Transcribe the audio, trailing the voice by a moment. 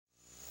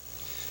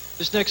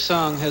This next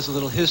song has a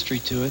little history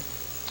to it.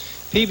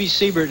 Pebe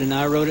Sebert and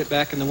I wrote it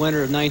back in the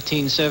winter of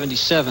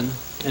 1977,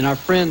 and our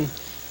friend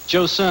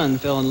Joe Sun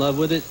fell in love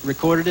with it,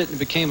 recorded it, and it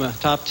became a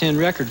top 10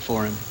 record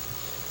for him.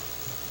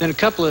 Then a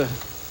couple of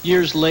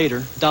years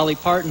later, Dolly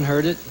Parton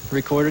heard it,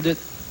 recorded it,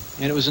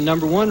 and it was a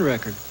 #1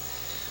 record.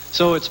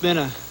 So it's been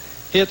a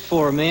hit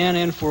for a man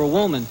and for a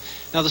woman.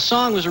 Now, the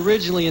song was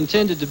originally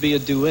intended to be a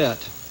duet,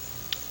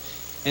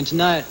 and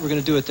tonight we're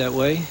going to do it that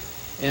way.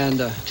 And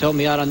to help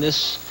me out on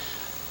this,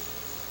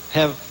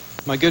 have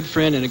my good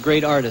friend and a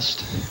great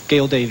artist,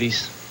 Gail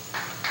Davies.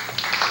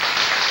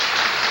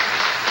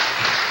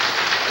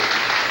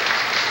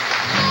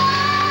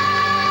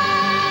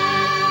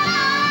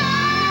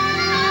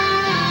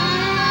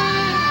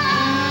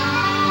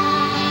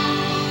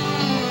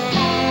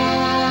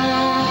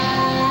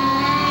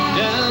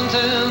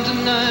 Downtown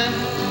tonight,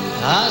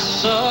 I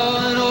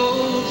saw an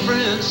old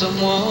friend,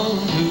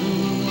 someone who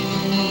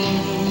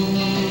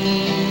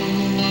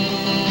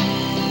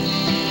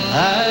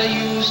I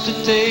used to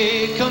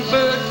take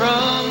comfort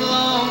from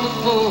long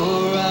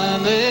before I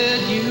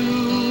met you.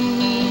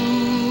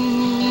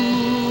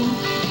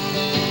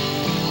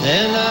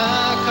 And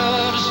I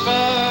caught a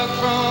spark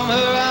from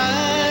her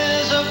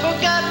eyes, a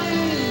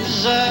forgotten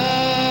desire.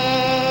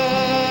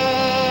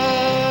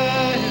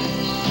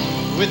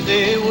 With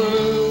a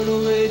word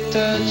or a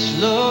touch,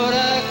 Lord,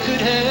 I could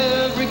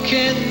have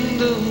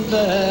rekindled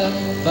that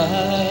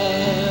fire.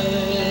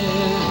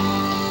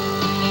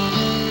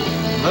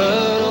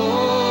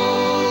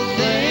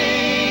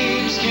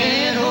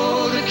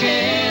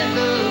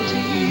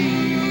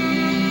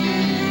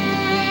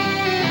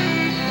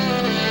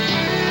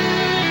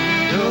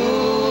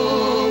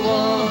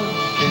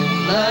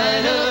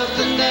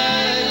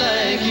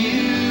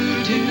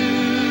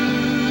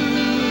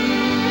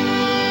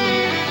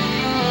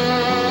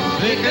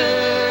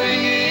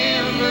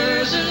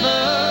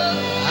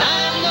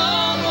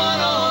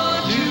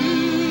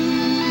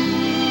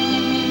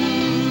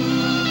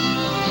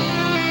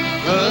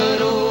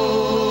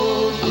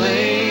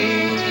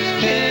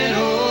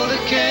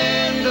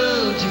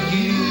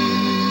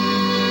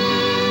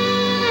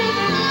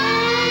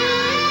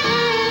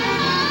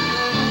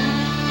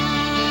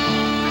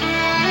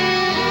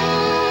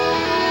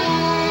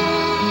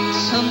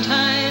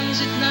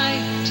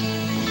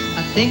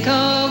 But think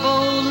of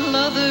old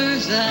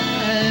lovers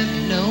I've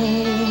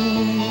known,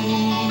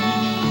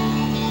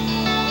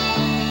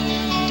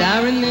 and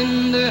I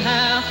remember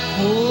how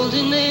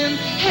holding them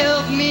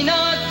helped me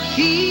not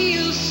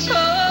feel so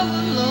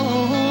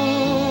alone.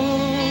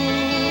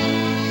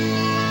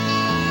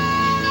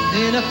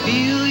 Then I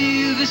feel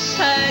you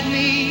beside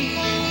me,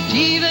 and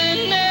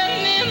even their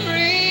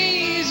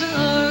memories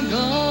are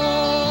gone.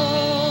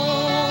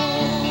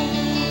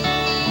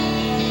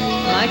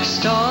 Like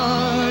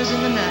stars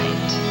in the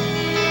night,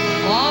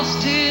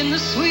 lost in the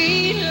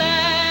sweet